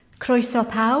Croeso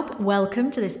pawb,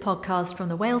 welcome to this podcast from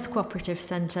the Wales Co-operative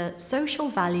Centre, Social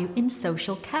Value in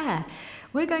Social Care.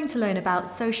 We're going to learn about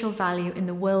social value in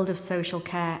the world of social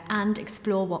care and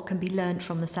explore what can be learnt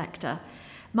from the sector.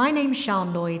 My name's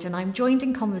Sian Lloyd and I'm joined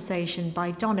in conversation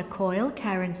by Donna Coyle,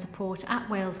 Care and Support at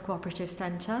Wales Co-operative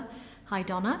Centre. Hi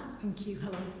Donna. Thank you,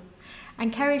 hello.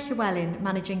 And Keri Llewellyn,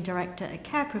 Managing Director at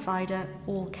care provider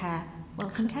All Care.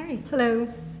 Welcome Keri.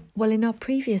 Hello. Well, in our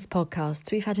previous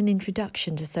podcasts, we've had an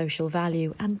introduction to social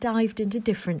value and dived into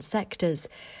different sectors.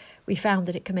 We found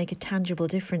that it can make a tangible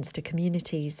difference to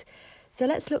communities. So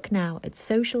let's look now at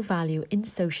social value in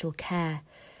social care.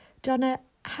 Donna,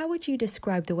 how would you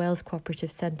describe the Wales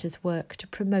Co-operative Centre's work to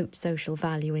promote social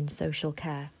value in social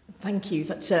care? Thank you.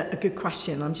 That's a good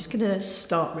question. I'm just going to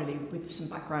start really with some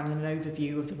background and an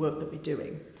overview of the work that we're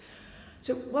doing.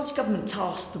 So Welsh Government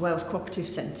tasked the Wales Co-operative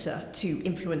Centre to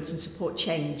influence and support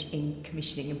change in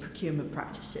commissioning and procurement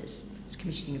practices. It's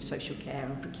commissioning of social care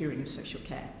and procuring of social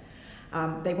care.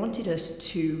 They wanted us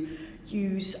to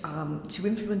use to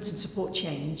influence and support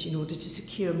change in order to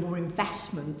secure more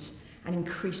investment and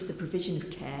increase the provision of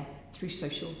care through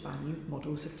social value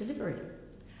models of delivery.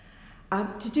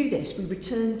 To do this, we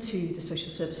returned to the Social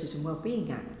Services and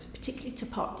Wellbeing Act, particularly to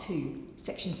Part 2,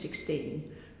 Section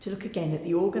 16, to look again at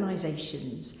the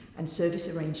organisations and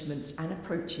service arrangements and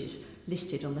approaches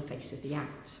listed on the face of the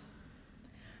Act.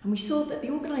 And we saw that the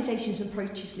organisations and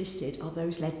approaches listed are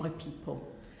those led by people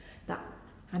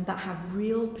that have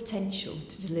real potential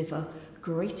to deliver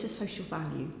greater social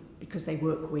value because they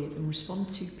work with and respond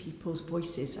to people's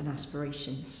voices and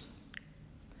aspirations.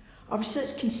 Our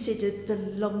research considered the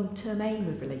long-term aim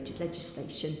of related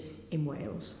legislation in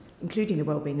Wales, including the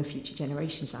Wellbeing of Future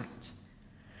Generations Act.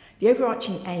 The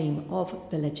overarching aim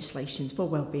of the legislations for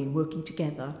wellbeing working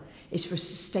together is for a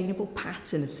sustainable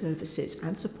pattern of services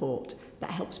and support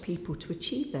that helps people to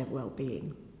achieve their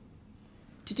wellbeing.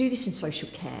 To do this in social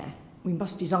care, we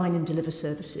must design and deliver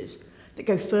services that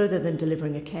go further than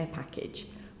delivering a care package.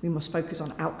 We must focus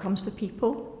on outcomes for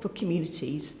people, for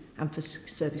communities, and for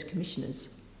service commissioners.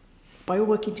 By all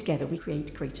working together, we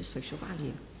create greater social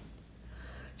value.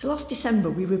 So last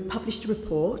December, we published a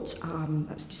report,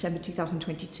 that's December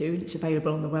 2022, and it's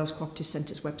available on the Wales Co-operative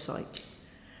Centre's website,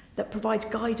 that provides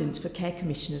guidance for care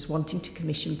commissioners wanting to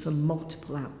commission for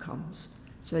multiple outcomes,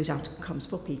 so those outcomes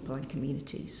for people and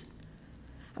communities.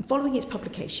 And following its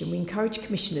publication, we encourage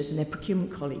commissioners and their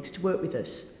procurement colleagues to work with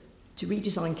us to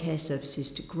redesign care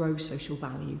services to grow social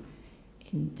value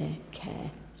in their care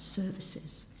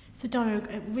services. So Donna,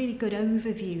 a really good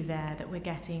overview there that we're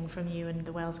getting from you and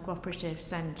the Wales Co-operative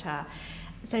Centre.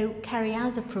 So Keri,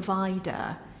 as a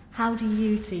provider, how do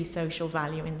you see social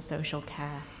value in social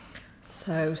care?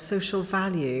 So social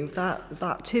value,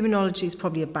 that terminology is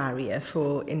probably a barrier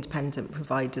for independent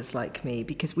providers like me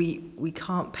because we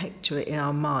can't picture it in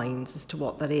our minds as to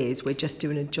what that is. We're just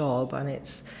doing a job and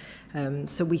it's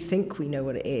so we think we know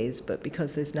what it is, but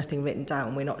because there's nothing written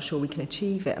down, we're not sure we can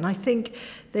achieve it. And I think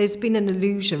there's been an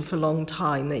illusion for a long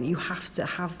time that you have to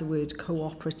have the word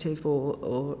cooperative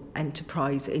or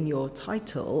enterprise in your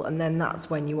title, and then that's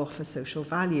when you offer social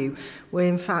value, where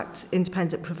in fact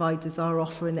independent providers are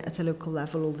offering it at a local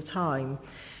level all the time.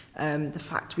 The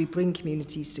fact we bring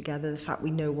communities together, the fact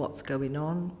we know what's going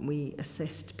on, we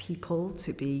assist people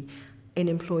to be in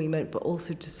employment but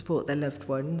also to support their loved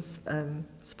ones,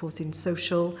 supporting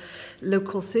social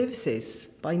local services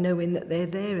by knowing that they're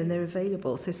there and they're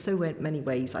available. So there's so many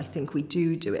ways I think we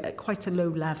do it at quite a low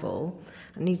level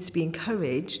and needs to be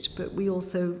encouraged, but we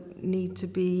also need to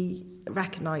be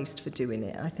recognised for doing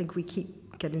it. I think we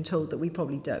keep getting told that we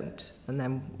probably don't, and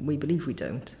then we believe we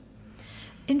don't.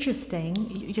 Interesting.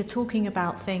 You're talking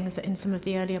about things that in some of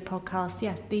the earlier podcasts,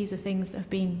 yes, these are things that have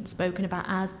been spoken about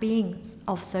as being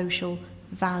of social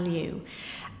value.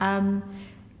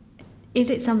 Is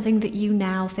it something that you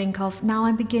now think of, now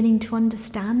I'm beginning to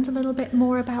understand a little bit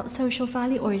more about social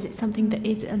value, or is it something that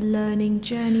is a learning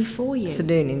journey for you? It's a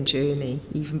learning journey.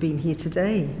 Even being here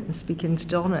today and speaking to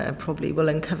Donna probably will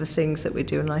uncover things that we're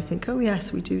doing and I think, oh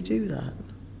yes, we do that.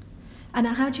 And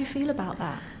how do you feel about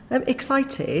that? I'm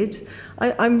excited.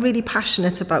 I'm really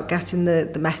passionate about getting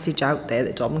the message out there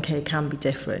that dom care can be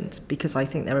different, because I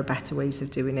think there are better ways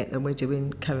of doing it than we're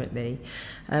doing currently.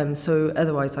 So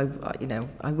otherwise, I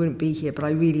wouldn't be here, but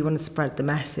I really want to spread the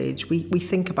message. We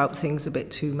think about things a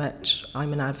bit too much.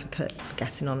 I'm an advocate for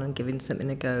getting on and giving something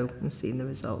a go and seeing the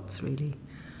results, really.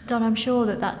 Don, I'm sure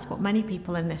that that's what many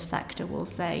people in this sector will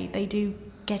say. They do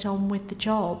get on with the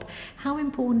job. How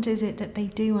important is it that they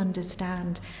do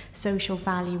understand social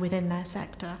value within their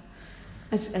sector?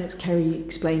 As Keri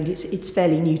explained, it's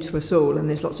fairly new to us all, and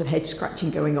there's lots of head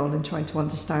scratching going on and trying to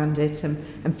understand it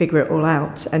and figure it all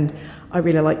out. And I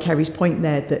really like Keri's point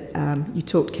there that you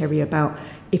talked, Keri, about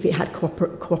if it had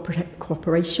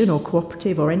cooperation or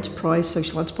cooperative or enterprise,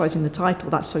 social enterprise in the title,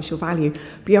 that's social value.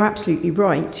 But you're absolutely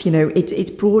right. You know,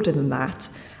 it's broader than that.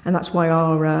 And that's why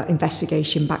our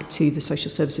investigation back to the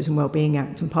Social Services and Wellbeing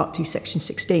Act and Part 2, Section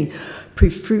 16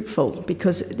 proved fruitful,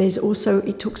 because there's also,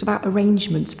 it talks about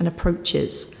arrangements and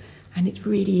approaches, and it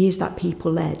really is that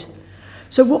people-led.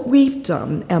 So what we've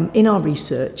done in our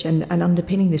research and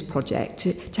underpinning this project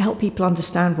to help people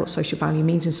understand what social value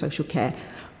means in social care,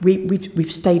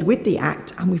 we've stayed with the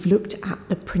Act and we've looked at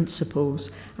the principles,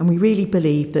 and we really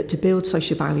believe that to build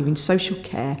social value in social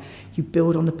care, you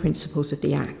build on the principles of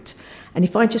the Act. And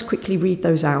if I just quickly read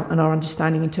those out and our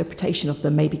understanding, interpretation of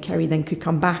them, maybe Keri then could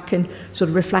come back and sort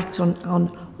of reflect on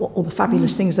what all the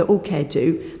fabulous things that All Care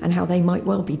do and how they might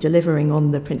well be delivering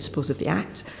on the principles of the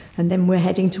Act. And then we're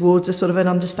heading towards a sort of an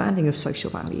understanding of social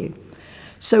value.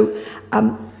 So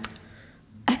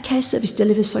a care service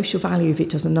delivers social value if it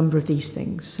does a number of these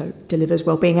things. So it delivers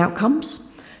wellbeing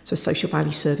outcomes. So a social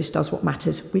value service does what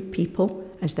matters with people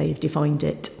as they have defined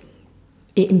it.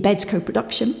 It embeds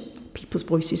co-production, people's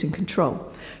voices and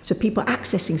control. So people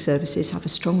accessing services have a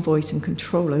strong voice and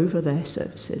control over their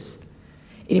services.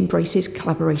 It embraces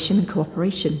collaboration and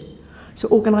cooperation. So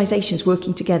organisations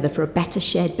working together for a better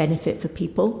shared benefit for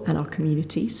people and our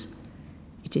communities.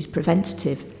 It is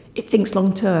preventative. It thinks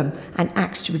long term and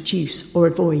acts to reduce or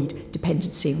avoid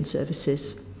dependency on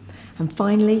services. And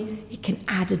finally, it can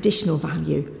add additional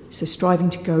value, so striving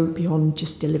to go beyond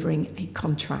just delivering a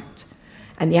contract.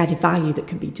 And the added value that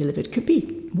can be delivered could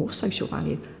be more social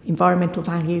value, environmental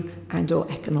value and or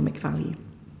economic value.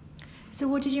 So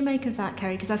what did you make of that,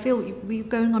 Keri? Because I feel we're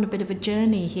going on a bit of a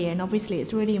journey here, and obviously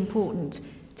it's really important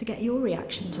to get your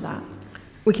reaction to that.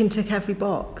 We can tick every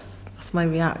box. That's my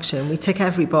reaction. We tick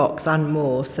every box and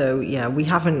more. So yeah, we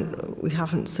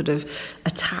haven't sort of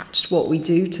attached what we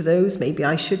do to those. Maybe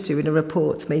I should do in a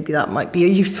report. Maybe that might be a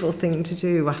useful thing to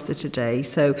do after today.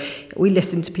 So we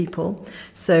listen to people.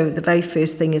 So the very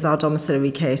first thing is our domiciliary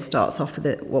care starts off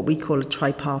with what we call a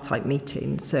tripartite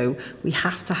meeting. So we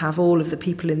have to have all of the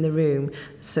people in the room.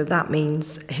 So that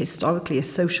means historically a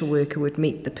social worker would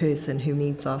meet the person who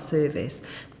needs our service.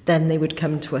 Then they would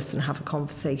come to us and have a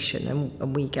conversation,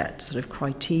 and we get sort of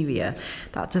criteria.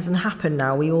 That doesn't happen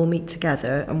now. We all meet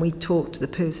together and we talk to the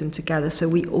person together, so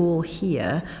we all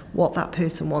hear what that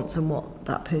person wants and what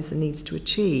that person needs to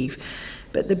achieve.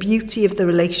 But the beauty of the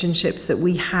relationships that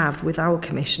we have with our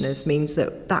commissioners means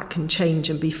that that can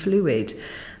change and be fluid.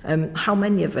 How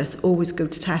many of us always go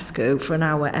to Tesco for an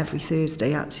hour every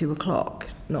Thursday at 2:00?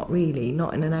 Not really,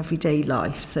 not in an everyday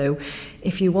life. So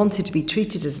if you wanted to be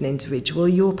treated as an individual,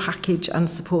 your package and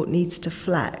support needs to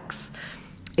flex.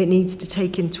 It needs to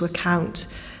take into account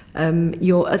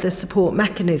your other support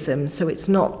mechanisms. So it's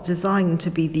not designed to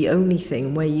be the only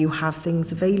thing where you have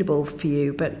things available for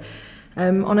you. But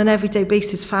on an everyday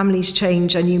basis, families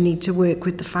change, and you need to work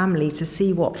with the family to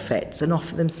see what fits and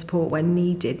offer them support when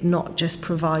needed, not just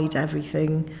provide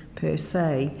everything per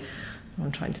se.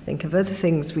 I'm trying to think of other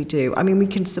things we do. I mean, we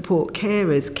can support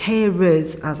carers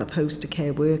as opposed to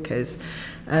care workers.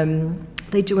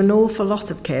 They do an awful lot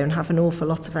of care and have an awful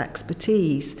lot of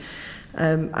expertise.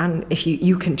 And if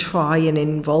you can try and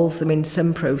involve them in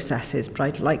some processes, but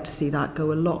I'd like to see that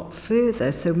go a lot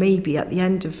further. So maybe at the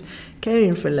end of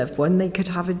caring for a loved one, they could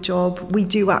have a job. We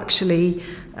do actually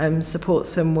support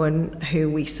someone who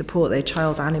we support their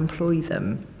child and employ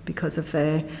them, because of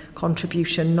their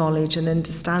contribution, knowledge and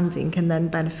understanding can then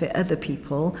benefit other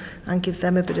people and give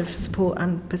them a bit of support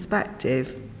and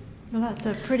perspective. Well, that's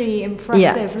a pretty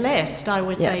impressive list, I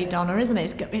would say, Donna, isn't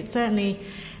it? It's certainly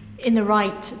in the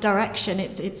right direction.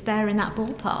 It's there in that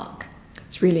ballpark.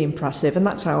 It's really impressive, and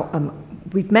that's how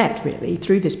we've met really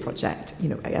through this project. You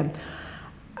know,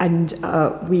 and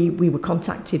we were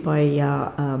contacted by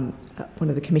one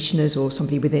of the commissioners or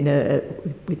somebody within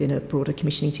a broader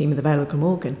commissioning team of the Vale of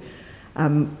Glamorgan,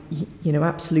 you know,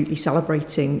 absolutely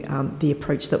celebrating the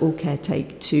approach that All Care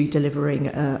take to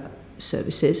delivering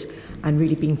services and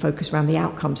really being focused around the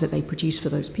outcomes that they produce for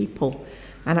those people,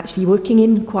 and actually working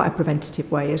in quite a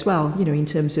preventative way as well, you know, in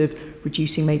terms of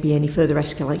reducing maybe any further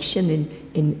escalation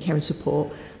in care and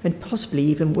support, and possibly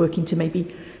even working to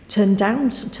maybe turn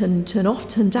down,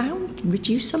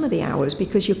 reduce some of the hours,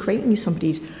 because you're creating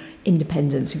somebody's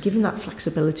independence and giving that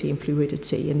flexibility and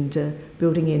fluidity, and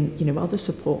building in, you know, other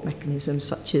support mechanisms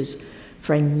such as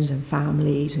friends and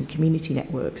families and community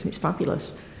networks, and it's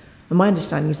fabulous. And my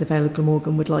understanding is the Vale of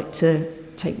Glamorgan would like to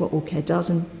take what All Care does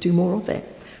and do more of it.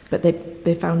 But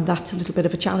they found that a little bit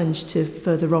of a challenge to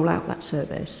further roll out that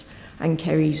service. And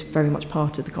Keri's very much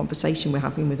part of the conversation we're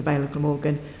having with the Vale of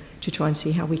Glamorgan to try and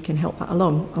see how we can help that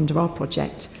along under our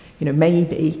project. You know,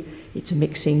 maybe it's a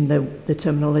mixing the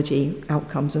terminology,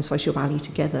 outcomes and social value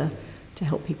together to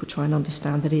help people try and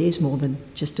understand that it is more than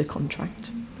just a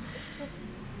contract.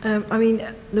 I mean,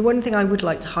 the one thing I would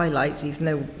like to highlight, even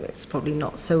though it's probably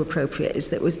not so appropriate, is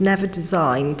that it was never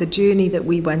designed, the journey that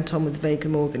we went on with the Vale of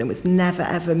Glamorgan, it was never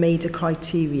ever made a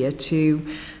criteria to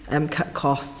cut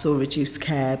costs or reduce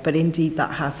care, but indeed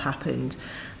that has happened.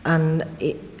 And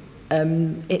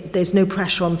there's no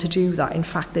pressure on to do that. In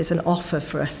fact, there's an offer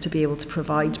for us to be able to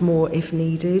provide more if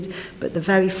needed. But the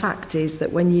very fact is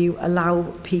that when you allow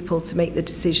people to make the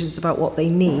decisions about what they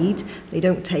need, they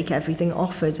don't take everything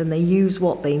offered and they use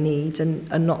what they need and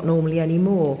not normally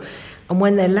anymore. And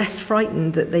when they're less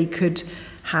frightened that they could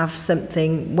have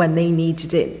something when they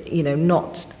needed it, you know,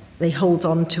 not they hold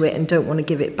on to it and don't want to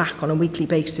give it back on a weekly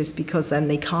basis because then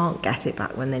they can't get it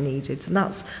back when they need it. And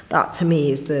that to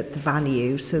me is the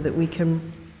value, so that we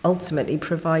can ultimately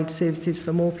provide services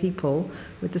for more people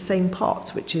with the same pot,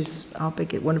 which is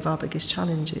one of our biggest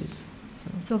challenges.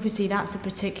 So obviously that's a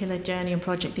particular journey and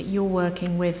project that you're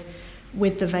working with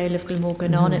the Vale of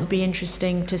Glamorgan on. It'll be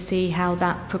interesting to see how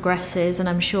that progresses, and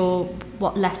I'm sure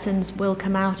what lessons will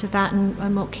come out of that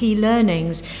and what key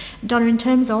learnings. Donna, in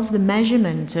terms of the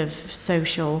measurement of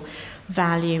social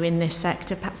value in this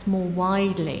sector, perhaps more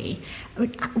widely,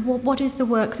 what is the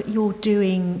work that you're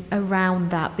doing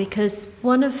around that? Because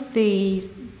one of the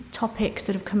topics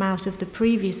that have come out of the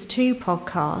previous two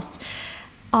podcasts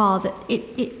are that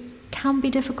it can be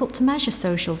difficult to measure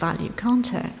social value,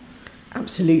 can't it?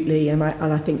 Absolutely, and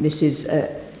I think this is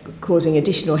causing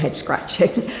additional head scratching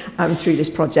through this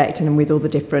project and with all the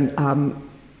different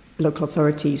local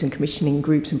authorities and commissioning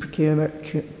groups and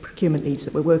procurement leads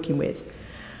that we're working with.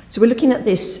 So we're looking at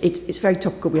this, it's very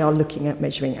topical, we are looking at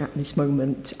measuring at this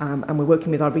moment, and we're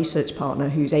working with our research partner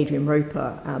who's Adrian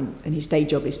Roper, and his day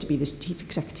job is to be the Chief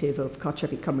Executive of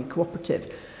Cartreffitt Cymru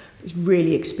Co-operative. He's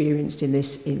really experienced in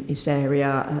this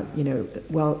area,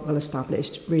 well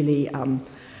established, really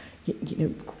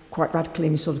quite radical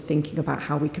in sort of thinking about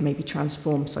how we can maybe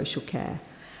transform social care.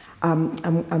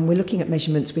 And we're looking at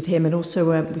measurements with him and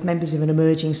also with members of an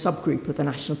emerging subgroup of the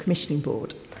National Commissioning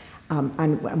Board.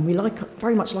 And we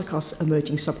very much like our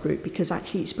emerging subgroup because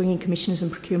actually it's bringing commissioners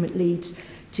and procurement leads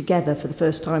together for the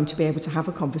first time to be able to have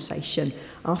a conversation.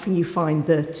 Often you find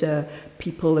that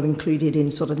people are included in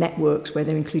sort of networks where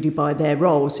they're included by their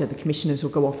roles, so the commissioners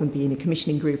will go off and be in a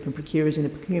commissioning group and procurers in a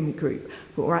procurement group,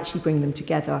 but we're actually bringing them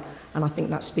together, and I think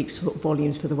that speaks sort of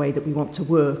volumes for the way that we want to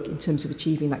work in terms of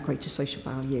achieving that greater social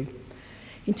value.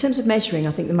 In terms of measuring,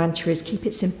 I think the mantra is keep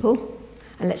it simple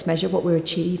and let's measure what we're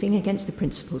achieving against the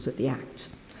principles of the Act.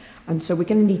 And so we're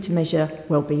going to need to measure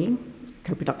well-being,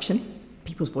 co-production,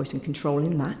 people's voice and control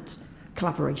in that,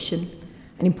 collaboration,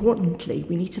 and importantly,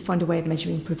 we need to find a way of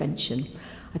measuring prevention.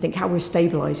 I think how we're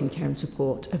stabilising care and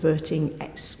support, averting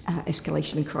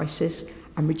escalation and crisis,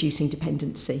 and reducing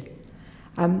dependency.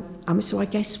 So I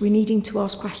guess we're needing to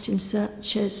ask questions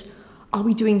such as, are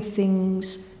we doing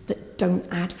things that don't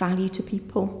add value to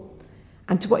people?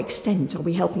 And to what extent are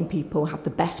we helping people have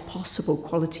the best possible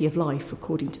quality of life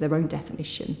according to their own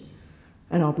definition?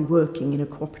 And are we working in a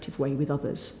cooperative way with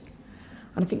others?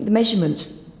 And I think the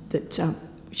measurements that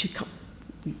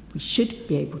we should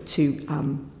be able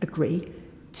to agree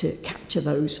to capture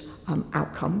those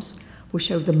outcomes will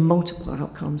show the multiple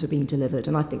outcomes are being delivered.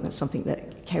 And I think that's something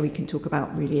that Keri can talk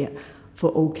about really for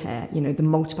all care, the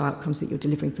multiple outcomes that you're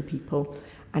delivering for people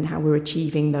and how we're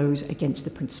achieving those against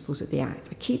the principles of the Act.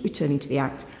 I keep returning to the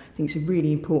Act. I think it's a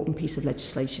really important piece of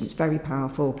legislation. It's very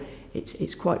powerful,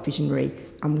 it's quite visionary,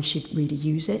 and we should really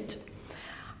use it.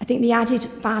 I think the added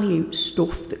value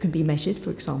stuff that can be measured,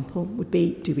 for example, would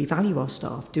be, do we value our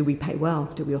staff? Do we pay well?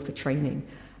 Do we offer training?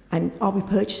 And are we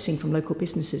purchasing from local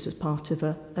businesses as part of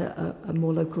a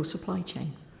more local supply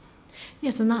chain?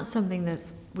 Yes, and that's something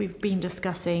that we've been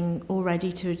discussing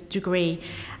already to a degree.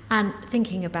 And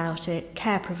thinking about it,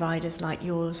 care providers like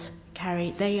yours,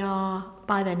 Keri, they are,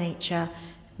 by their nature,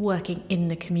 working in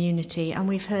the community. And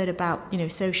we've heard about,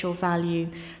 social value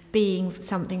being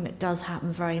something that does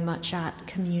happen very much at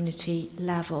community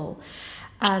level.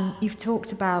 You've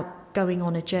talked about going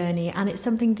on a journey, and it's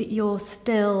something that you're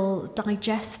still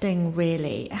digesting,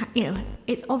 really.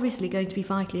 It's obviously going to be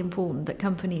vitally important that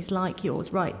companies like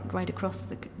yours, right across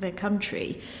the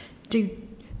country, do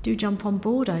jump on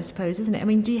board, I suppose, isn't it? I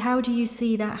mean, how do you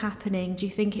see that happening? Do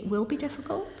you think it will be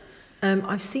difficult?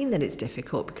 I've seen that it's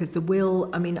difficult because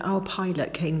our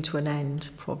pilot came to an end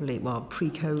probably,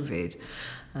 pre-COVID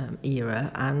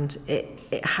era, and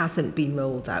it hasn't been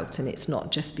rolled out, and it's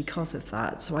not just because of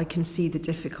that. So I can see the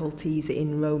difficulties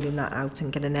in rolling that out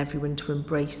and getting everyone to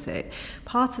embrace it.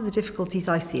 Part of the difficulties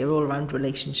I see are all around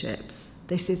relationships.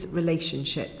 This is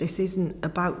relationship. This isn't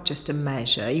about just a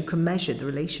measure. You can measure the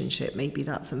relationship. Maybe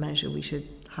that's a measure we should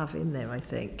have in there, I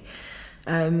think.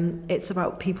 It's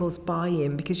about people's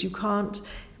buy-in, because you can't,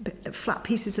 flat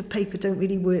pieces of paper don't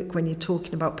really work when you're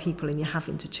talking about people and you're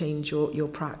having to change your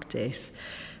practice.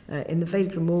 In the Vale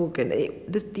of Glamorgan,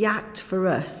 the act for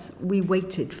us, we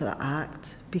waited for that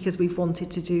act because we've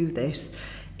wanted to do this.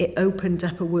 It opened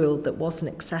up a world that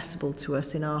wasn't accessible to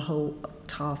us in our whole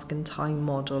task and time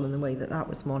model and the way that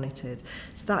was monitored.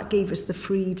 So that gave us the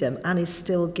freedom, and is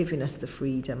still giving us the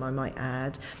freedom, I might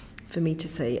add, for me to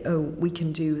say, oh, we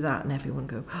can do that, and everyone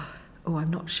go, oh, I'm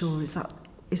not sure, is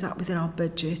that within our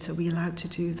budget? Are we allowed to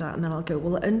do that? And then I'll go,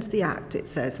 well, under the Act it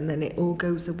says, and then it all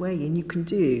goes away, and you can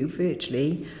do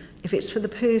virtually, if it's for the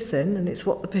person and it's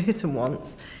what the person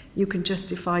wants, you can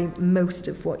justify most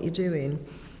of what you're doing.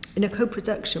 In a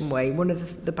co-production way, one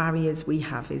of the barriers we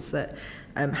have is that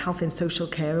health and social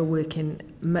care are working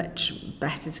much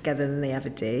better together than they ever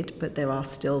did, but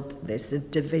there's a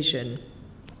division.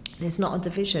 There's not a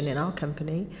division in our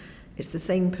company. It's the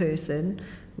same person.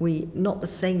 Not the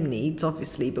same needs,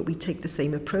 obviously, but we take the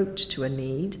same approach to a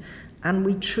need, and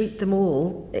we treat them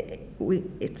all.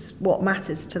 It's what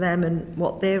matters to them and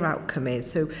what their outcome is.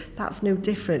 So that's no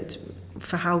different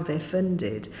for how they're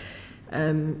funded.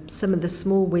 Some of the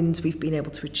small wins we've been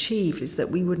able to achieve is that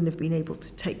we wouldn't have been able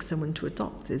to take someone to a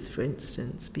doctor's, for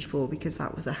instance, before, because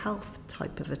that was a health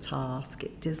type of a task.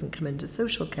 It doesn't come under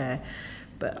social care.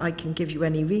 But I can give you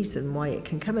any reason why it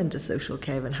can come under social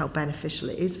care and how beneficial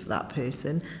it is for that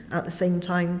person. At the same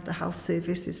time, the health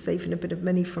service is saving a bit of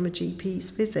money from a GP's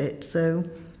visit. So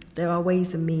there are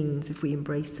ways and means if we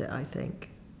embrace it, I think.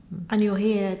 And you're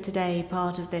here today,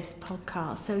 part of this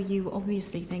podcast, so you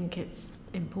obviously think it's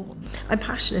important. I'm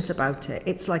passionate about it.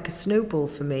 It's like a snowball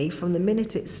for me. From the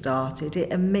minute it started,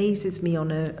 it amazes me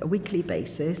on a weekly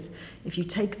basis, if you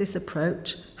take this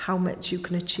approach, how much you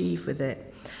can achieve with it.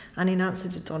 And in answer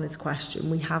to Donna's question,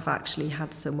 we have actually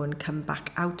had someone come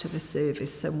back out of a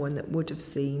service, someone that would have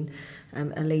seen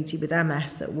a lady with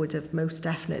MS that would have most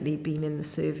definitely been in the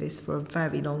service for a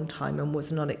very long time and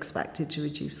was not expected to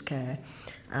reduce care.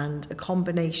 And a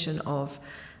combination of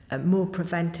more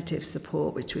preventative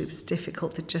support, which was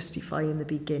difficult to justify in the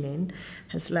beginning,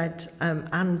 has led,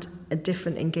 and a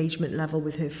different engagement level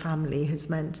with her family has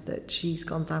meant that she's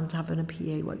gone down to having a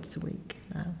PA once a week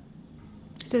now.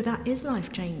 So that is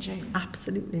life-changing.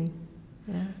 Absolutely,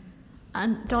 yeah.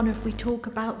 And Donna, if we talk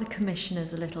about the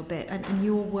commissioners a little bit and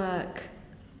your work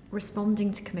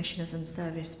responding to commissioners and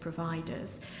service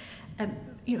providers,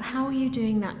 how are you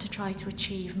doing that to try to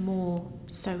achieve more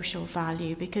social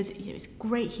value? Because it's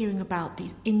great hearing about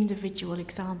these individual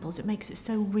examples. It makes it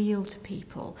so real to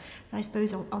people. But I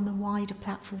suppose on the wider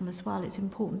platform as well, it's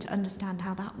important to understand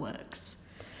how that works.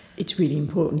 It's really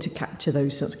important to capture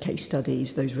those sort of case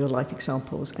studies, those real-life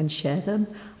examples, and share them.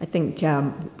 I think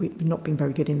we've not been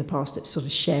very good in the past at sort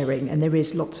of sharing, and there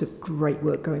is lots of great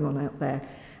work going on out there.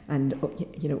 And,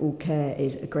 All Care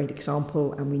is a great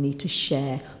example, and we need to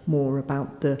share more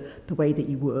about the way that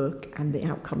you work and the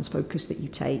outcomes focus that you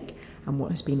take and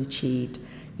what has been achieved.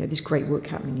 There's great work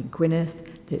happening in Gwynedd,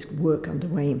 there's work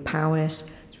underway in Powys,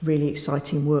 it's really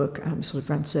exciting work, sort of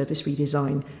around service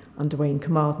redesign underway in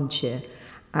Carmarthenshire.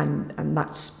 And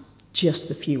that's just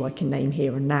the few I can name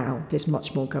here and now. There's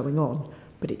much more going on,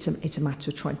 but it's a matter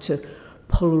of trying to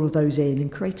pull all of those in and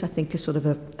create, I think, a sort of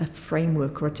a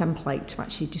framework or a template to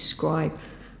actually describe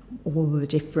all the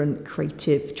different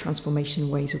creative transformation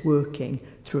ways of working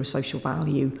through a social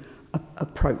value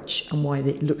approach, and why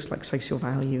it looks like social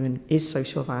value and is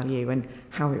social value, and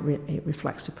how it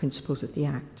reflects the principles of the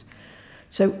Act.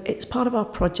 So it's part of our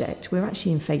project. We're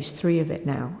actually in phase 3 of it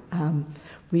now.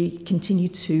 We continue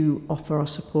to offer our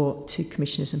support to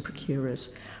commissioners and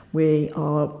procurers. We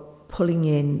are pulling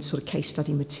in sort of case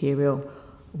study material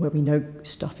where we know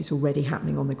stuff is already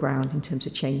happening on the ground in terms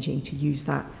of changing, to use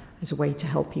that as a way to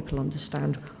help people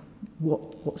understand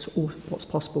what's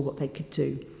possible, what they could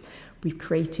do. We've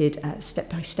created a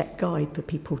step-by-step guide for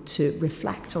people to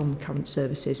reflect on current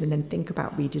services and then think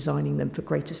about redesigning them for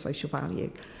greater social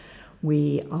value.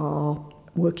 We are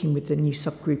working with the new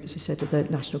subgroup, as I said, of the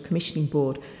National Commissioning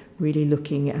Board, really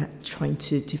looking at trying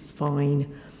to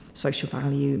define social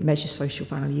value, measure social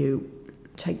value,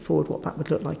 take forward what that would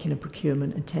look like in a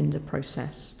procurement and tender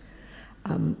process.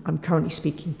 I'm currently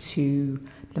speaking to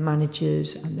the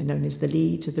managers, and they're known as the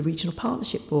leads of the regional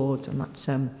partnership boards, and that's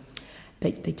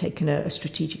they've taken a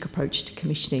strategic approach to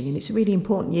commissioning, and it's a really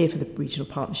important year for the regional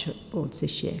partnership boards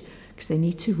this year because they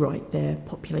need to write their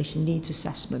population needs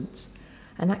assessments,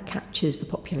 and that captures the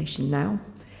population now,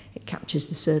 it captures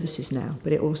the services now,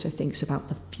 but it also thinks about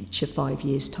the future 5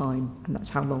 years' time, and that's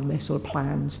how long their sort of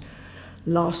plans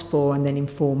last for, and then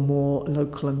inform more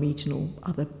local and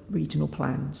other regional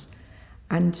plans.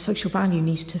 And social value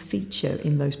needs to feature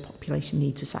in those population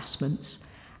needs assessments.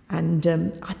 And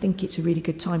I think it's a really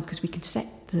good time because we can set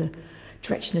the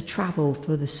direction of travel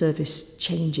for the service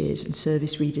changes and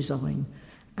service redesign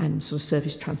and sort of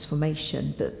service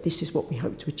transformation, that this is what we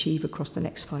hope to achieve across the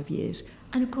next 5 years.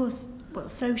 And of course, well,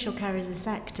 social care is a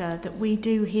sector that we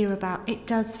do hear about. It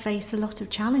does face a lot of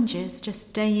challenges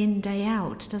just day in, day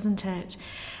out, doesn't it?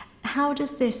 How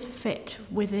does this fit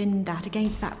within that,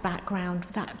 against that background,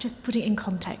 that just put it in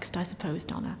context, I suppose,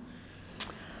 Donna?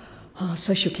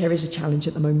 Social care is a challenge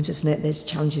at the moment, isn't it? There's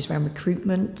challenges around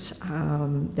recruitment.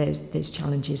 There's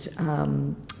challenges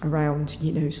around,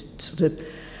 sort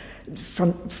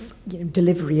of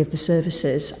delivery of the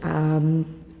services. I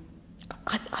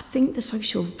think the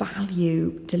social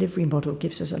value delivery model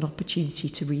gives us an opportunity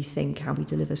to rethink how we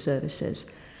deliver services,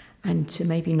 and to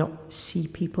maybe not see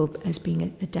people as being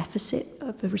a deficit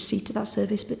of the receipt of that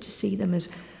service, but to see them as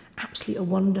absolutely a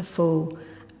wonderful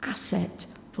asset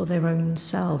for their own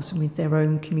selves and with their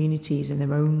own communities and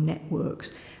their own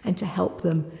networks, and to help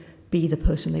them be the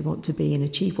person they want to be and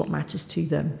achieve what matters to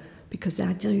them. Because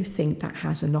I do think that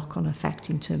has a knock-on effect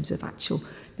in terms of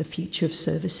the future of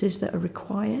services that are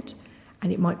required,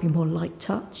 and it might be more light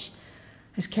touch.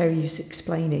 As Keri was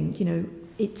explaining,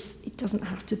 it doesn't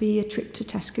have to be a trip to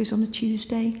Tesco's on a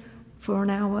Tuesday for an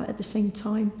hour at the same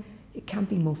time. It can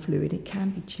be more fluid, it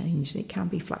can be changed, it can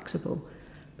be flexible.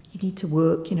 But you need to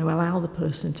work, allow the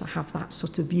person to have that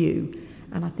sort of view,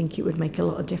 and I think it would make a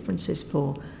lot of differences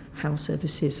for how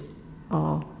services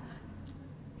are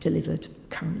delivered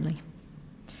currently.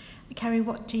 Keri,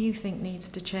 what do you think needs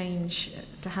to change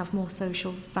to have more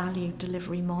social value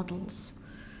delivery models?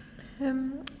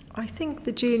 I think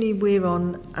the journey we're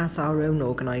on as our own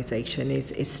organisation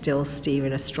is still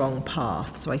steering a strong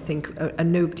path. So I think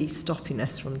and nobody's stopping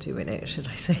us from doing it, should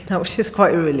I say that, which is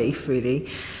quite a relief, really.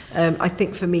 I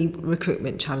think for me,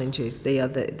 recruitment challenges, they are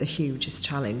the hugest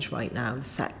challenge right now. The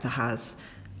sector has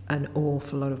an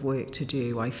awful lot of work to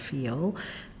do, I feel.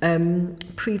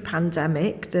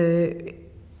 Pre-pandemic, the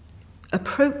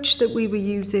approach that we were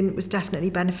using was definitely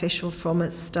beneficial from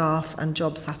a staff and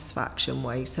job satisfaction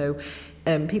way. So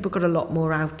people got a lot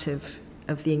more out of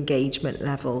the engagement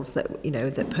levels that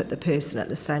put the person at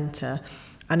the centre,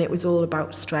 and it was all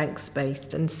about strengths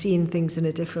based and seeing things in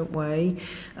a different way,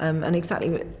 and exactly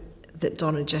what that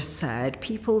Donna just said,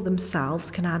 people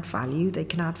themselves can add value. They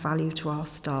can add value to our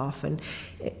staff, and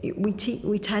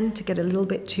we tend to get a little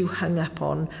bit too hung up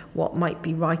on what might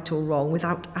be right or wrong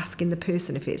without asking the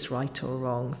person if it's right or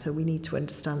wrong. So we need to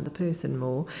understand the person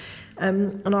more.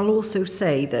 And I'll also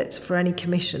say that for any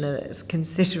commissioner that's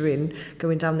considering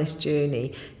going down this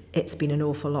journey, it's been an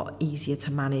awful lot easier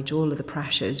to manage all of the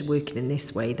pressures working in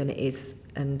this way than it is.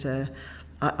 And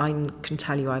I can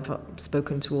tell you, I've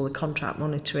spoken to all the contract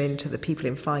monitoring, to the people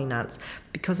in finance,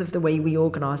 because of the way we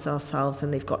organise ourselves,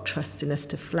 and they've got trust in us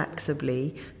to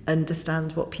flexibly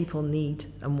understand what people need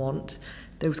and want.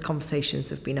 Those conversations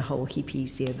have been a whole heap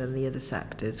easier than the other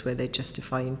sectors where they're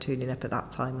justifying turning up at that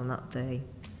time on that day.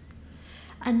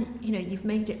 And, you've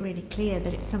made it really clear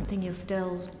that it's something you're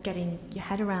still getting your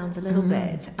head around a little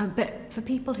bit. But for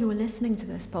people who are listening to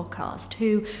this podcast,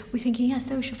 who we're thinking,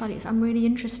 social values, I'm really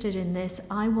interested in this,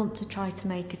 I want to try to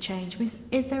make a change.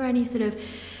 Is there any sort of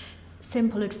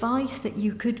simple advice that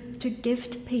you could give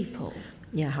to people?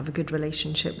 Yeah, have a good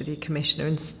relationship with your commissioner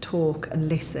and talk and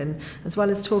listen. As well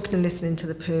as talking and listening to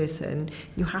the person,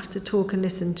 you have to talk and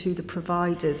listen to the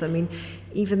providers. I mean,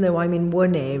 even though I'm in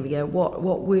one area, what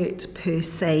worked per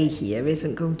se here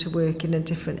isn't going to work in a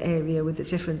different area with a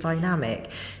different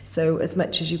dynamic. So as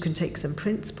much as you can take some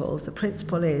principles, the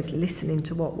principle is listening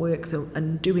to what works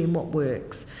and doing what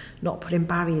works, not putting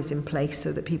barriers in place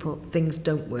so that things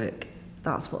don't work.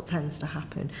 That's what tends to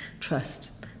happen.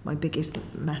 Trust. My biggest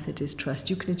method is trust.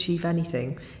 You can achieve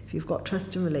anything. If you've got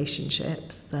trust in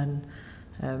relationships, then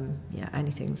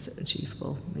anything's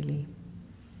achievable, really.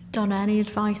 Donna, any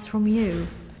advice from you?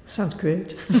 Sounds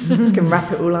good. You can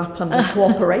wrap it all up under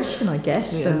cooperation, I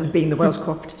guess, and being the Wales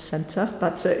Co-operative Centre.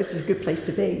 It's a good place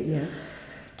to be. Yeah.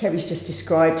 Keri's just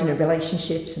described,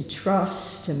 relationships and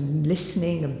trust and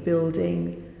listening and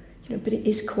building. But it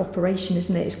is cooperation,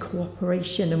 isn't it? It's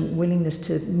cooperation and willingness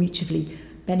to mutually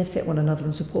benefit one another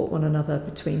and support one another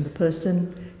between the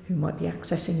person who might be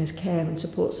accessing a care and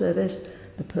support service,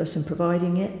 the person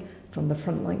providing it, from the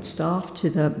frontline staff to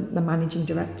the managing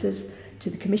directors, to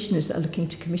the commissioners that are looking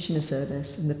to commission a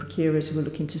service and the procurers who are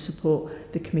looking to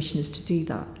support the commissioners to do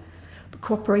that. But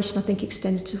cooperation, I think,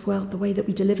 extends to, well, the way that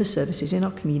we deliver services in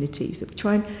our communities, that we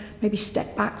try and maybe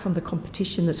step back from the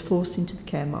competition that's forced into the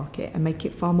care market and make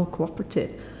it far more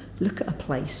cooperative. Look at a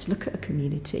place, look at a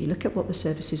community, look at what the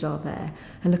services are there,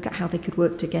 and look at how they could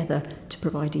work together to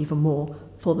provide even more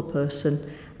for the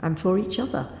person and for each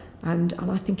other. And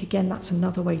I think, again, that's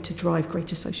another way to drive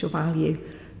greater social value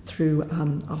through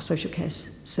our social care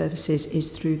services,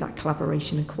 is through that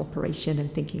collaboration and cooperation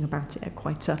and thinking about it at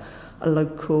quite a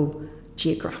local,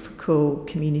 geographical,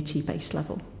 community-based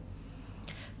level.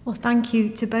 Well, thank you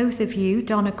to both of you,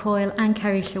 Donna Coyle and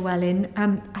Keri Llewellyn.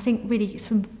 I think really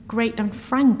some great and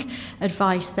frank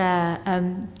advice there,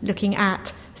 looking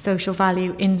at social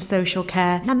value in social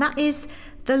care. And that is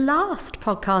the last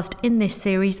podcast in this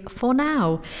series for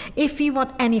now. If you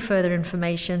want any further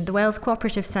information, the Wales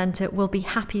Co-operative Centre will be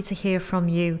happy to hear from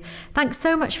you. Thanks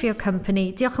so much for your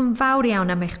company. Diolch yn fawr iawn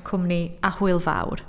am eich cwmni, a hwyl fawr.